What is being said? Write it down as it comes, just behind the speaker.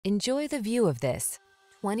Enjoy the view of this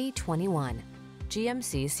 2021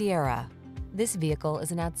 GMC Sierra. This vehicle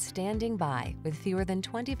is an outstanding buy with fewer than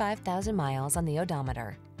 25,000 miles on the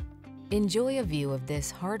odometer. Enjoy a view of this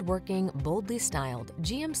hard-working, boldly styled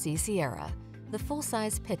GMC Sierra, the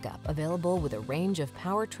full-size pickup available with a range of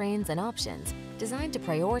powertrains and options designed to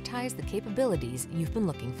prioritize the capabilities you've been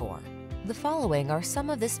looking for. The following are some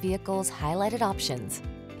of this vehicle's highlighted options: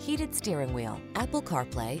 heated steering wheel, Apple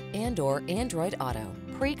CarPlay and/or Android Auto,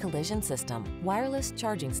 pre-collision system, wireless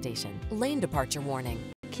charging station, lane departure warning,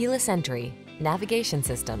 keyless entry, navigation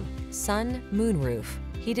system, sun, moonroof,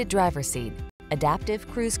 heated driver's seat, adaptive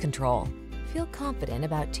cruise control. Feel confident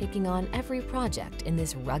about taking on every project in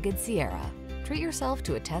this rugged Sierra. Treat yourself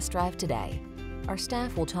to a test drive today. Our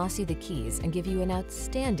staff will toss you the keys and give you an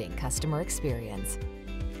outstanding customer experience.